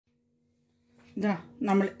ഇതാ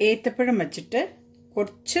നമ്മൾ ഏത്തപ്പഴം വെച്ചിട്ട്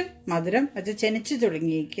കുറച്ച് മധുരം വെച്ച് ചെനച്ച്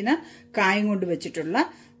തുടങ്ങിയിരിക്കുന്ന കായം കൊണ്ട് വെച്ചിട്ടുള്ള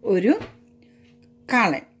ഒരു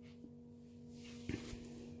കാളൻ,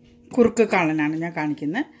 കുറുക്ക് കാളനാണ് ഞാൻ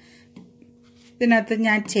കാണിക്കുന്നത്. ഇതിനകത്ത്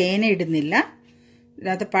ഞാൻ ചേന ഇടുന്നില്ല,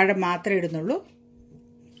 ഇതിനകത്ത് പഴം മാത്രമേ ഇടുന്നുള്ളൂ.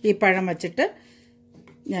 ഈ പഴം വച്ചിട്ട്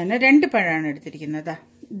ഞാൻ 2 പഴമാണ് എടുത്തിരിക്കുന്നത്.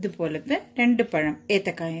 ഇതുപോലത്തെ 2 പഴം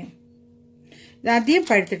ഏത്തക്കായം. ഇത് അധികം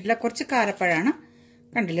പഴുത്തിട്ടില്ല, കുറച്ച് കാരപ്പഴമാണ്.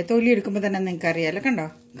 കണ്ടില്ലേ, തൊലി എടുക്കുമ്പോൾ തന്നെ നിങ്ങൾക്ക് അറിയാമല്ലോ, കണ്ടോ,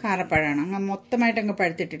 കാരപ്പഴമാണ്. അങ്ങ് മൊത്തമായിട്ട് അങ്ങ്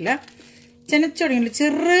പഴുത്തിട്ടില്ല, ചെനച്ചുടങ്ങിയില്ല,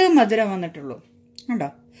 ചെറു മധുരം വന്നിട്ടുള്ളൂ, കണ്ടോ.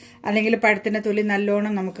 അല്ലെങ്കിൽ പഴത്തിൻ്റെ തൊലി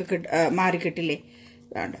നല്ലോണം നമുക്ക് മാറി കിട്ടില്ലേ.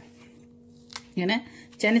 ഇതാണ്ട് ഇങ്ങനെ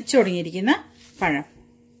ചെനച്ചു തുടങ്ങിയിരിക്കുന്ന പഴം.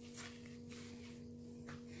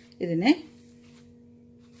 ഇതിനെ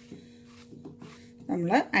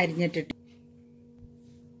നമ്മൾ അരിഞ്ഞിട്ടിട്ട്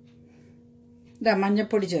ഇതാ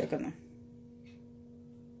മഞ്ഞപ്പൊടി ചേർക്കുന്നു,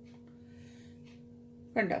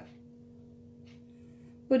 കണ്ടോ,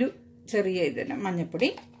 ഒരു ചെറിയ ഇതിന് മഞ്ഞപ്പൊടി.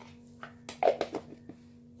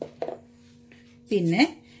 പിന്നെ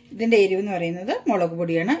ഇതിൻ്റെ എരിവ് എന്ന് പറയുന്നത് മുളക്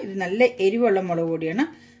പൊടിയാണ്. ഇത് നല്ല എരിവുള്ള മുളക് പൊടിയാണ്.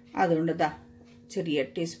 അതുകൊണ്ട് ഇതാ ചെറിയ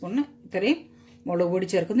ടീസ്പൂണ് ഇത്രയും മുളക് പൊടി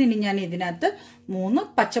ചേർക്കുന്നു. ഇനി ഞാൻ ഇതിനകത്ത് 3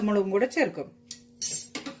 പച്ചമുളകും കൂടെ ചേർക്കും.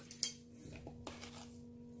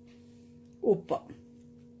 ഉപ്പ്,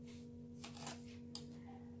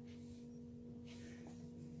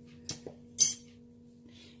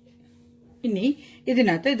 ഇനി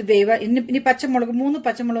ഇതിനകത്ത് ഇത് ഇനി പച്ചമുളക് 3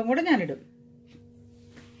 പച്ചമുളകും കൂടെ ഞാനിടും.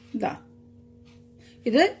 ഇതാ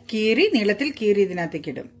ഇത് കീറി, നീളത്തിൽ കീറി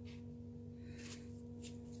ഇതിനകത്തേക്ക് ഇടും.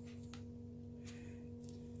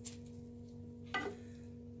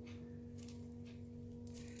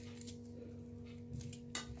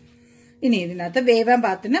 ഇനി ഇതിനകത്ത് വേവാൻ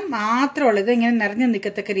പാകത്തിന് മാത്രമുള്ളത്, ഇങ്ങനെ നിറഞ്ഞു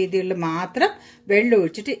നിൽക്കത്തക്ക രീതിയിൽ മാത്രം വെള്ളം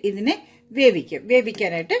ഒഴിച്ചിട്ട് ഇതിനെ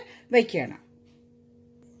വേവിക്കാനായിട്ട് വയ്ക്കുകയാണ്.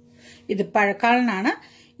 ഇത് പഴക്കാളനാണ്.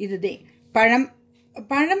 ഇത് പഴം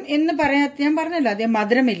എന്ന് ഞാൻ പറഞ്ഞല്ലോ, അതേ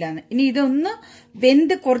മധുരമില്ലാന്ന്. ഇനി ഇതൊന്ന്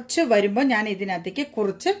വെന്ത് കുറച്ച് വരുമ്പോൾ ഞാൻ ഇതിനകത്തേക്ക്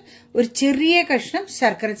കുറച്ച് ഒരു ചെറിയ കഷ്ണം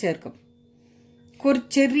ശർക്കര ചേർക്കും.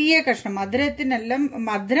 ചെറിയ കഷ്ണം, മധുരത്തിനെല്ലാം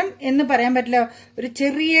മധുരം എന്ന് പറയാൻ പറ്റില്ല, ഒരു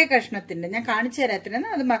ചെറിയ കഷ്ണത്തിന്റെ ഞാൻ കാണിച്ചു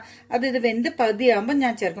തരാത്തില്ല. അത് ഇത് വെന്ത് പകുതിയാകുമ്പോൾ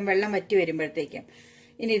ഞാൻ ചേർക്കും, വെള്ളം വറ്റി വരുമ്പോഴത്തേക്കും.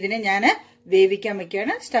 ഇനി ഇതിനെ ഞാൻ വേവിക്കാൻ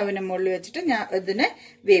വെക്കുകയാണ്. സ്റ്റൗവിന് മുകളിൽ വെച്ചിട്ട് ഞാൻ ഇതിനെ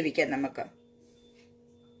വേവിക്കാം നമുക്ക്.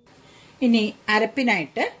 ഇനി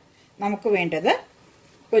അരപ്പിനായിട്ട് നമുക്ക് വേണ്ടത്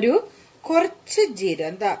ഒരു കുറച്ച് ജീരകം.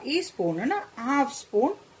 എന്താ ഈ സ്പൂണിന് 1/2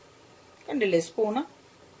 സ്പൂൺ, കണ്ടില്ലേ സ്പൂണ്,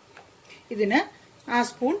 ഇതിന് 1/2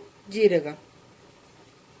 സ്പൂൺ ജീരകം.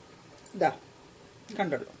 ഇതാ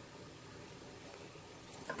കണ്ടല്ലോ,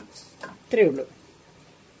 ഇത്രയേ ഉള്ളൂ.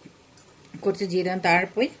 കുറച്ച് ജീരകം താഴെ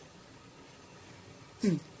പോയി,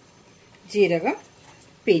 ജീരകം.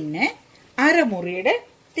 പിന്നെ അരമുറിയുടെ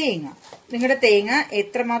തേങ്ങ. നിങ്ങളുടെ തേങ്ങ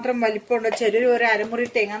എത്രമാത്രം വലിപ്പമുണ്ടോ, ചിലർ ഒരു അരമുറി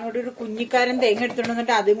തേങ്ങ എന്ന് പറഞ്ഞ ഒരു കുഞ്ഞിക്കാരൻ തേങ്ങ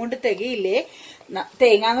എടുത്തുകൊണ്ടിട്ട് അതും കൊണ്ട് തികയില്ലേ.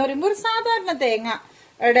 തേങ്ങ എന്ന് പറയുമ്പോൾ ഒരു സാധാരണ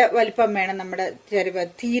തേങ്ങയുടെ വലിപ്പം വേണം. നമ്മുടെ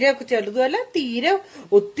തീരെ ചെറുതുമല്ല, തീരെ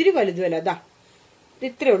ഒത്തിരി വലുതുമല്ല. അതാ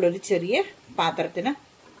ഇത്രയേ ഉള്ളൂ. ഒരു ചെറിയ പാത്രത്തിന്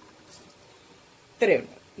ഇത്രയേ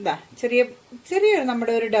ഉള്ളൂ. ഇതാ ചെറിയ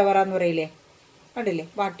നമ്മുടെ ഒരു ഡവറ എന്ന് പറയില്ലേ, കണ്ടില്ലേ,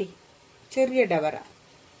 വാട്ടി ചെറിയ ഡവറ.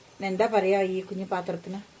 എന്താ പറയാ ഈ കുഞ്ഞു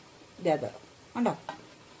പാത്രത്തിന്? ഇതത് കണ്ടോ.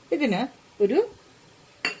 ഇതിന് ഒരു,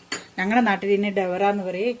 ഞങ്ങളുടെ നാട്ടിൽ ഇതിനെ ഡവറ എന്ന്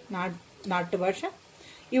പറയും, നാട്ടുഭാഷ.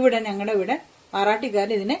 ഞങ്ങളുടെ ഇവിടെ മറാഠിക്കാർ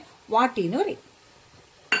ഇതിനെ വാട്ടി എന്ന് പറയും.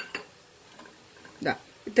 ഇതാ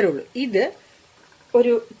ഇത്രേ ഉള്ളൂ. ഇത്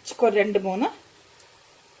ഒരു 2-3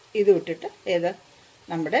 ഇത് ഇട്ടിട്ട്,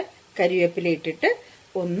 നമ്മുടെ കരിവേപ്പില ഇട്ടിട്ട്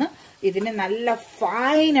ഒന്ന് ഇതിനെ നല്ല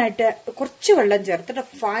ഫൈനായിട്ട് കുറച്ച് വെള്ളം ചേർത്തിട്ട്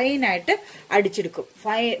ഫൈനായിട്ട് അടിച്ചെടുക്കും.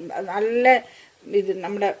 നല്ല ഇത്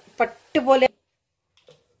നമ്മുടെ പട്ടുപോലെ.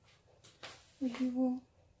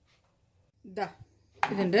 ഇതാ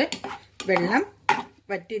ഇതിന്റെ വെള്ളം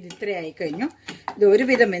വറ്റി ഇത്രയായി കഴിഞ്ഞു. ഇത്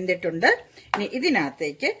ഒരുവിധം വെന്തിട്ടുണ്ട്. ഇനി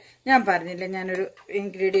ഇതിനകത്തേക്ക് ഞാൻ പറഞ്ഞില്ല, ഞാനൊരു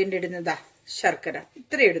ഇൻഗ്രീഡിയന്റ് ഇടുന്നതാ ശർക്കര.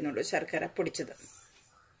 ഇത്രേ ഇടുന്നുള്ളൂ, ശർക്കര പൊടിച്ചത്.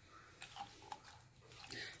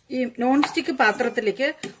 ഈ നോൺ സ്റ്റിക്ക് പാത്രത്തിലേക്ക്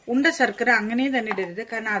ഉണ്ട ശർക്കര അങ്ങനെ തന്നെ ഇടരുത്,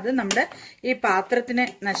 കാരണം അത് നമ്മുടെ ഈ പാത്രത്തിനെ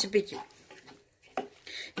നശിപ്പിക്കും.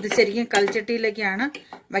 ഇത് ശരിക്കും കൽച്ചട്ടിയിലേക്കാണ്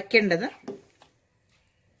വയ്ക്കേണ്ടത്.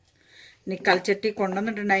 ഇനി കൽച്ചട്ടി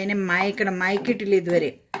കൊണ്ടുവന്നിട്ടുണ്ട്, അതിനെ മയക്കിട്ടില്ല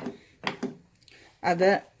ഇതുവരെ. അത്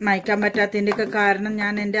മയക്കാൻ പറ്റാത്തതിൻ്റെയൊക്കെ കാരണം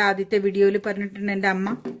ഞാൻ എൻ്റെ ആദ്യത്തെ വീഡിയോയിൽ പറഞ്ഞിട്ടുണ്ട്. എൻ്റെ അമ്മ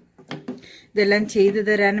ഇതെല്ലാം ചെയ്തു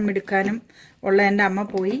തരാനും എടുക്കാനും ഉള്ള എൻ്റെ അമ്മ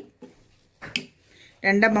പോയി.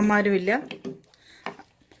 2 അമ്മമാരുമില്ല.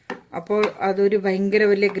 അപ്പോൾ അതൊരു ഭയങ്കര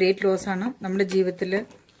വലിയ ഗ്രേറ്റ് ലോസാണ് നമ്മുടെ ജീവിതത്തിൽ.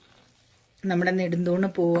 നമ്മുടെ നെടുന്തൂണ്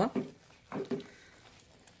പോവുക.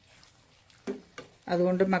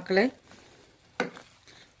 അതുകൊണ്ട് മക്കളെ,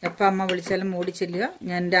 എപ്പോൾ അമ്മ വിളിച്ചാലും ഓടി ചെല്ലുക.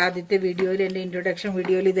 ഞാൻ എൻ്റെ ആദ്യത്തെ വീഡിയോയിൽ, എൻ്റെ ഇൻട്രൊഡക്ഷൻ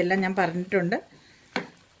വീഡിയോയിൽ ഇതെല്ലാം ഞാൻ പറഞ്ഞിട്ടുണ്ട്.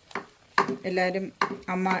 എല്ലാവരും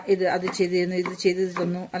അമ്മ അത് ചെയ്ത് തന്നു, ഇത് ചെയ്ത്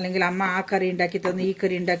തന്നു, അല്ലെങ്കിൽ അമ്മ ആ കറി ഉണ്ടാക്കി തന്നു, ഈ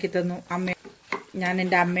കറി ഉണ്ടാക്കി തന്നു. ഞാൻ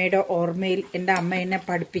എൻ്റെ അമ്മയുടെ ഓർമ്മയിൽ എൻ്റെ അമ്മ എന്നെ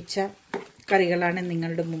പഠിപ്പിച്ച കറികളാണ്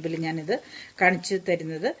നിങ്ങളുടെ മുമ്പിൽ ഞാനിത് കാണിച്ചു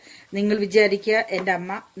തരുന്നത്. നിങ്ങൾ വിചാരിക്കുക എൻ്റെ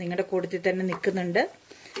അമ്മ നിങ്ങളുടെ കൂട്ടത്തിൽ തന്നെ നിൽക്കുന്നുണ്ട്,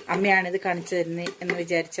 അമ്മയാണിത് കാണിച്ചു തരുന്നത് എന്ന്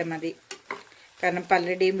വിചാരിച്ചാൽ മതി. കാരണം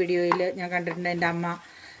പലരുടെയും വീഡിയോയിൽ ഞാൻ കണ്ടിട്ടുണ്ട് എൻ്റെ അമ്മ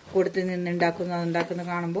കൂട്ടത്തിൽ നിന്ന് അതുണ്ടാക്കുന്നത്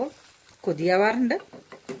കാണുമ്പോൾ കൊതിയാവാറുണ്ട്.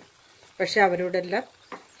 പക്ഷെ അവരോടെല്ലാം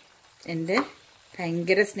എൻ്റെ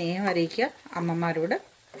ഭയങ്കര സ്നേഹം അറിയിക്കുക അമ്മമാരോട്.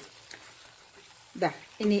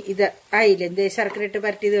 ഇനി ഇത് ആയില്ലേ, എന്തേ ശർക്കര ഇട്ട്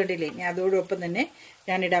പരട്ടിയത് കണ്ടില്ലേ? ഇനി അതോടൊപ്പം തന്നെ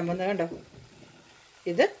ഞാൻ ഇടാൻ പോകുന്നത് കണ്ടോ,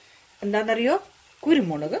 ഇത് എന്താണെന്നറിയോ?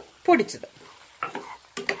 കുരുമുളക് പൊടിച്ചത്.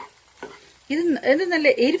 ഇത് നല്ല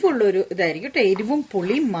എരിവുള്ള ഒരു ഇതായിരിക്കും കേട്ടോ. എരിവും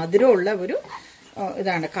പുളിയും മധുരമുള്ള ഒരു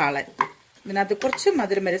ഇതാണ് കാളൻ. ഇതിനകത്ത് കുറച്ച്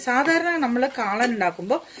മധുരം വരും. സാധാരണ നമ്മൾ കാളൻ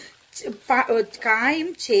ഉണ്ടാക്കുമ്പോൾ കായും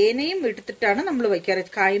ചേനയും എടുത്തിട്ടാണ് നമ്മൾ വയ്ക്കാറ്.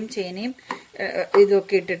 കായും ചേനയും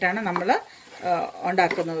ഇതൊക്കെ ഇട്ടിട്ടാണ് നമ്മൾ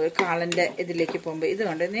ഉണ്ടാക്കുന്നത് കാളന്റെ ഇതിലേക്ക് പോകുമ്പോൾ. ഇത്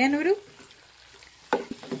കൊണ്ട് ഞാനൊരു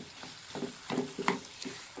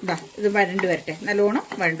ഇത് വരണ്ട് വരട്ടെ, നല്ലോണം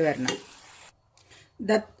വരണ്ട് വരണം.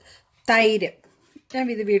 തൈര്, ഞാൻ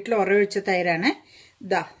ഇത് വീട്ടിൽ ഉറവൊഴിച്ച തൈരാണ്.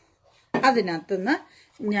 അതിനകത്തുനിന്ന്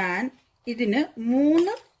ഞാൻ ഇതിന്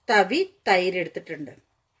 3 തവി തൈര് എടുത്തിട്ടുണ്ട്.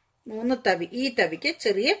 3 തവി, ഈ തവിക്ക്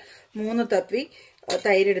ചെറിയ 3 തവി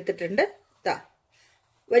തൈര് എടുത്തിട്ടുണ്ട്.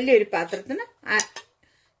 വലിയൊരു പാത്രത്തിന്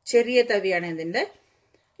ചെറിയ തവിയാണ് ഇതിന്റെ.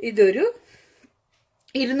 ഇതൊരു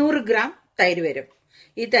 200 ഗ്രാം തൈര് വരും.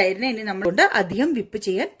 ഈ തൈരിനെ ഇനി നമ്മൾ കൊണ്ട് അധികം വിപ്പ്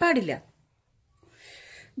ചെയ്യാൻ പാടില്ല.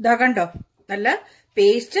 കണ്ടോ, നല്ല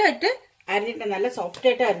പേസ്റ്റ് ആയിട്ട് അരിഞ്ഞിട്ട്, നല്ല സോഫ്റ്റ്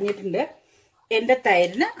ആയിട്ട് അരിഞ്ഞിട്ടുണ്ട്. എന്റെ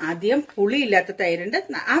തൈരിന് അധികം പുളിയില്ലാത്ത തൈരുണ്ട്,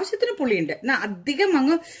 ആവശ്യത്തിന് പുളിയുണ്ട്. എന്നാ അധികം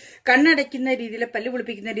അങ്ങ് കണ്ണടയ്ക്കുന്ന രീതിയിൽ, പല്ല്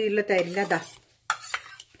പുളിപ്പിക്കുന്ന രീതിയിലുള്ള തൈരില്ല.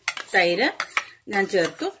 തൈര് ഞാൻ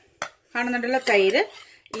ചേർത്തു, കാണുന്നുണ്ടല്ലോ. തൈര്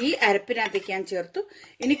ഈ അരപ്പിനകത്തേക്ക് ഞാൻ ചേർത്തു.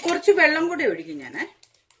 ഇനി കുറച്ച് വെള്ളം കൂടെ ഒഴിക്കും ഞാൻ,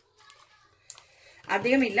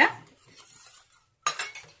 അധികമില്ല.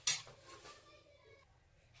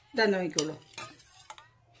 ഇതാ നോക്കിക്കോളൂ.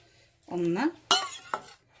 1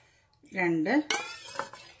 2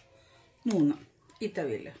 3 ഈ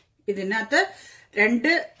തവിയില്. ഇതിനകത്ത്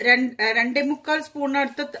 2.25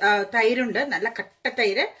 സ്പൂണടുത്ത് തൈരുണ്ട്, നല്ല കട്ട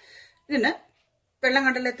തൈര്. ഇതിന് വെള്ളം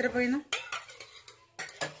കണ്ടല്ലോ എത്ര പോയിന്ന്.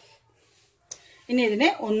 ഇനി ഇതിനെ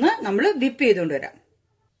ഒന്ന് നമ്മൾ വിപ്പ് ചെയ്തുകൊണ്ട് വരാം.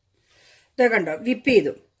 ഇത് കണ്ടോ, വിപ്പ്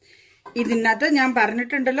ചെയ്തു. ഇതിനകത്ത് ഞാൻ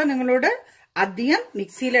പറഞ്ഞിട്ടുണ്ടല്ലോ നിങ്ങളോട്, അധികം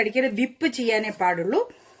മിക്സിയിൽ അടിക്കരുത്, വിപ്പ് ചെയ്യാനേ പാടുള്ളൂ,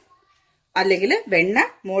 അല്ലെങ്കിൽ വെണ്ണ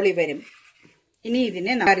മോളി വരും. ഇനി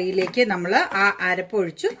ഇതിനെ കറിയിലേക്ക് നമ്മൾ ആ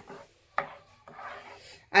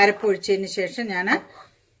അരപ്പൊഴിച്ചതിന് ശേഷം ഞാൻ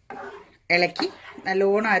ഇളക്കി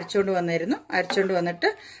നല്ലോണം അരച്ചുകൊണ്ട് വന്നിരുന്നു. അരച്ചുകൊണ്ട് വന്നിട്ട്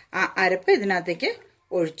ആ അരപ്പ് ഇതിനകത്തേക്ക്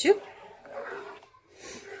ഒഴിച്ചു.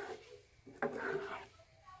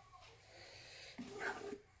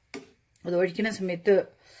 അത് ഒഴിക്കുന്ന സമയത്ത്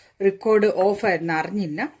റെക്കോർഡ് ഓഫായിരുന്നു,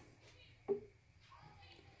 അറിഞ്ഞില്ല.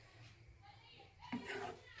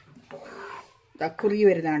 കുറുകി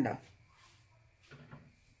വരുന്നുണ്ടോ?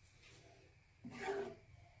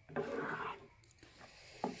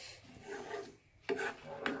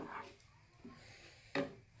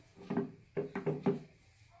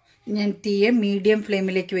 ഞാൻ തീയെ മീഡിയം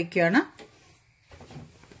ഫ്ലെയിമിലേക്ക് വെക്കുകയാണ്.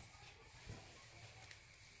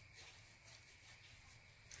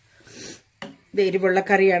 ഇത് എരിവുള്ള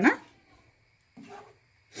കറിയാണ്.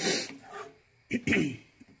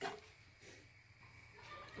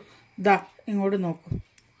 ഇങ്ങോട്ട് നോക്കൂ,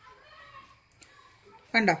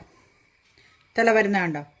 കണ്ടോ തിള വരുന്ന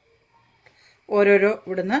കണ്ടോ? ഓരോരോ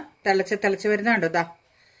ഇവിടുന്ന് തിളച്ച് വരുന്ന കണ്ടോ?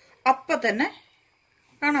 അപ്പൊ തന്നെ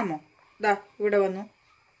കാണാമോ? ഇവിടെ വന്നു,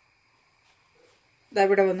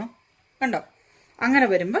 ഇവിടെ വന്നു, കണ്ടോ? അങ്ങനെ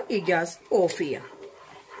വരുമ്പോ ഈ ഗ്യാസ് ഓഫ് ചെയ്യാം.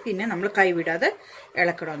 പിന്നെ നമ്മൾ കൈവിടാതെ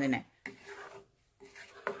ഇളക്കണം. അതിനെ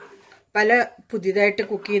പല പുതിയതായിട്ട്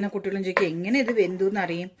കുക്ക് ചെയ്യുന്ന കുട്ടികളും ചോദിക്കും എങ്ങനെ ഇത്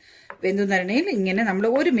വെന്തുന്നറിയണമെങ്കിൽ ഇങ്ങനെ നമ്മൾ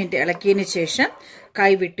 1 മിനിറ്റ് ഇളക്കിയതിന് ശേഷം കൈ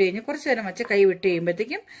വിട്ട് കഴിഞ്ഞ് കുറച്ച് നേരം വെച്ച് കൈ വിട്ട്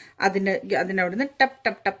കഴിയുമ്പോഴത്തേക്കും അതിനവിടുന്ന് ടപ്പ്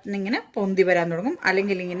ടപ്പ് ടപ്പ് എന്നിങ്ങനെ പൊന്തി വരാൻ തുടങ്ങും.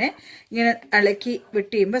 അല്ലെങ്കിൽ ഇങ്ങനെ ഇളക്കി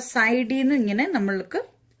വിട്ട് കഴിയുമ്പോൾ സൈഡിൽ നിന്ന് ഇങ്ങനെ നമ്മൾക്ക്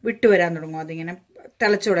വിട്ടുവരാൻ തുടങ്ങും, അതിങ്ങനെ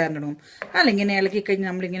തിളച്ചുവിടാൻ തുടങ്ങും. അല്ലെങ്കിൽ ഇളക്കി കഴിഞ്ഞ്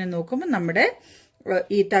നമ്മളിങ്ങനെ നോക്കുമ്പോൾ നമ്മുടെ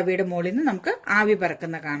ഈ തവിയുടെ മുകളിൽ നിന്ന് നമുക്ക് ആവി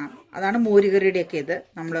പറക്കുന്ന കാണാം. അതാണ് മോരുകറിയുടെയൊക്കെ ഇത്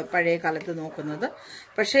നമ്മൾ പഴയ കാലത്ത് നോക്കുന്നത്.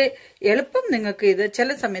 പക്ഷെ എളുപ്പം നിങ്ങൾക്ക് ഇത് ചില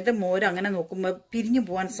സമയത്ത് മോര് അങ്ങനെ നോക്കുമ്പോൾ പിരിഞ്ഞു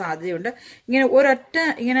പോകാൻ സാധ്യതയുണ്ട്. ഇങ്ങനെ ഒരൊറ്റ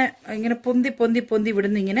ഇങ്ങനെ പൊന്തി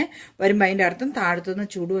ഇവിടുന്ന് ഇങ്ങനെ വരുമ്പോൾ അതിൻ്റെ അർത്ഥം താഴത്തുനിന്ന്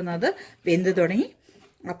ചൂട് വന്നത് വെന്ത് തുടങ്ങി.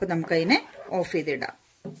 അപ്പം നമുക്കതിനെ ഓഫ് ചെയ്തിടാം.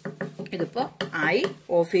 ഇതിപ്പോൾ ആയി,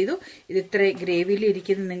 ഓഫ് ചെയ്തു. ഇത് ഇത്ര ഗ്രേവിയിൽ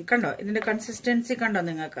ഇരിക്കുന്നത് നിങ്ങൾക്ക് കണ്ടോ? ഇതിന്റെ കൺസിസ്റ്റൻസി കണ്ടോ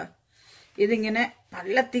നിങ്ങൾക്ക്? ഇതിങ്ങനെ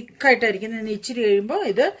നല്ല തിക്കായിട്ടായിരിക്കും. ഇച്ചിരി കഴിയുമ്പോൾ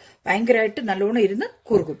ഇത് ഭയങ്കരമായിട്ട് നല്ലോണം ഇരുന്ന്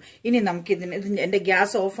കുറുകും. ഇനി നമുക്ക് എന്റെ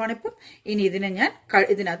ഗ്യാസ് ഓഫാണ് ഇപ്പം. ഇനി ഇതിനെ ഞാൻ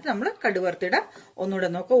ഇതിനകത്ത് നമ്മൾ കടുക് വറുത്തിടാം. ഒന്നുകൂടെ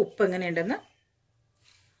നോക്കാം ഉപ്പ് എങ്ങനെയുണ്ടെന്ന്.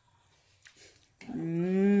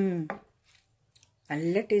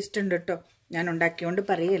 നല്ല ടേസ്റ്റ് ഉണ്ട് കേട്ടോ. ഞാൻ ഉണ്ടാക്കിയോണ്ട്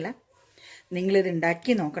പറയല്ല, നിങ്ങളിത്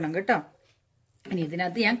ഉണ്ടാക്കി നോക്കണം കേട്ടോ. ഇനി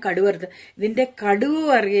ഇതിനകത്ത് ഞാൻ കടുക് വറുത്ത്, ഇതിന്റെ കടുക്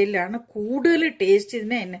വറിയലാണ് കൂടുതൽ ടേസ്റ്റ്.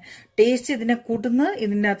 ഇതിനെ കൂട്ടുന്നത്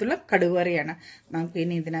ഇതിൻ്റെ അകത്തുള്ള കടുക് വറിയാണ്. നമുക്ക്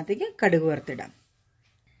ഇനി ഇതിനകത്തേക്ക് കടുക് വറുത്തിടാം.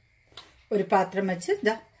 ഒരു പാത്രം വെച്ച്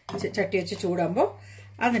ചട്ടി വെച്ച് ചൂടാകുമ്പോൾ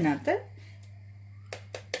അതിനകത്ത്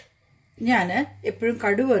ഞാൻ എപ്പോഴും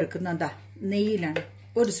കടുക് വറുക്കുന്നതാ നെയ്യിലാണ്.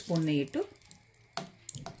 1 സ്പൂൺ നെയ്യിട്ടു.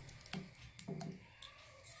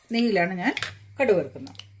 നെയ്യിലാണ് ഞാൻ കടുക്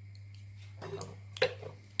വറുക്കുന്നത്.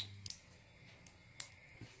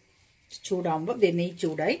 ചൂടാകുമ്പോൾ നെയ്യ്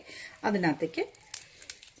ചൂടായി. അതിനകത്തേക്ക്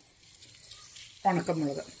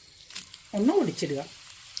ഉണക്കമുളക് ഒന്ന് ഒടിച്ചിടുക.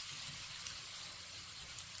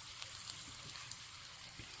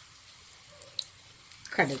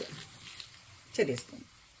 കടുക് ചെറിയ സ്പൂൺ.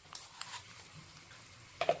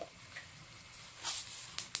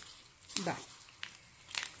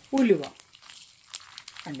 ഉലുവ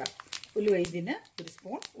കണ്ട, ഉലുവ ഇതിന് 1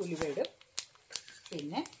 സ്പൂൺ ഉലുവ ഇടും.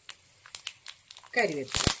 പിന്നെ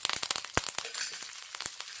കരിവേപ്പില.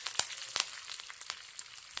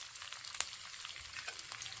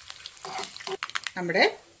 നമ്മുടെ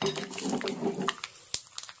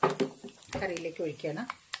കറിയിലേക്ക് ഒഴിക്കണം.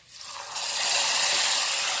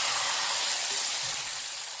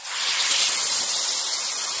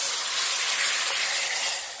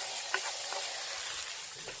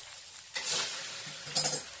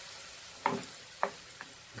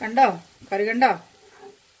 കണ്ടോ? കറി കണ്ടോ?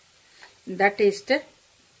 എന്താ ടേസ്റ്റ്?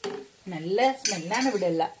 നല്ല സ്മെല്ലാണ് ഇവിടെ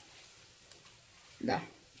എല്ലാം. ഇതാ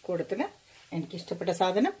കൂടത്തിന് എനിക്കിഷ്ടപ്പെട്ട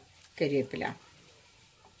സാധനം കരിവേപ്പില.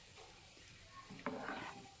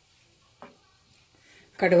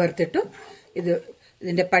 കടുക് വറുത്തിട്ടു.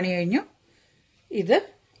 ഇതിന്റെ പണി കഴിഞ്ഞു. ഇത്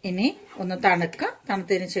ഇനി ഒന്ന്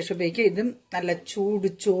തണുത്തതിന് ശേഷം ഉപയോഗിക്കുക. ഇതും നല്ല ചൂട്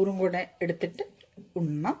ചോറും കൂടെ എടുത്തിട്ട്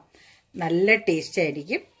ഉണ്ണാം. നല്ല ടേസ്റ്റ്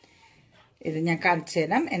ആയിരിക്കും. ഇത് ഞാൻ കാണിച്ചു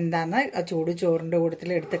തരാം എന്താന്ന്. ആ ചൂട് ചോറിന്റെ കൂട്ടത്തിൽ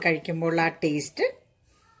എടുത്ത് കഴിക്കുമ്പോൾ ആ ടേസ്റ്റ്.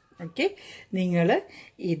 ഓക്കെ, നിങ്ങൾ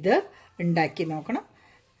ഇത് ഉണ്ടാക്കി നോക്കണം.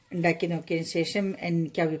 ഉണ്ടാക്കി നോക്കിയതിന് ശേഷം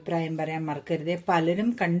എനിക്ക് അഭിപ്രായം പറയാൻ മറക്കരുത്. പലരും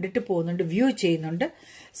കണ്ടിട്ട് പോകുന്നുണ്ട്, വ്യൂ ചെയ്യുന്നുണ്ട്.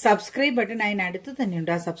 സബ്സ്ക്രൈബ് ബട്ടൺ അതിനടുത്ത്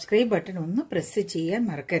തന്നെയുണ്ട്. ആ സബ്സ്ക്രൈബ് ബട്ടൺ ഒന്ന് പ്രസ് ചെയ്യാൻ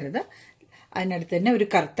മറക്കരുത്. അതിനടുത്ത് തന്നെ ഒരു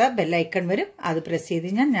കറുത്ത ബെല്ലൈക്കൺ വരും. അത് പ്രസ് ചെയ്ത്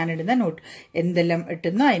ഞാനിടുന്ന എന്തെല്ലാം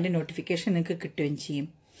ഇട്ടുന്നോ അതിന്റെ നോട്ടിഫിക്കേഷൻ നിങ്ങൾക്ക് കിട്ടുകയും ചെയ്യും.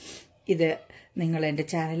 ഇത് നിങ്ങൾ എൻ്റെ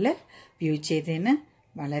ചാനൽ വ്യൂ ചെയ്തതിന്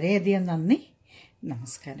വളരെയധികം നന്ദി.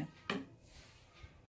 നമസ്കാരം.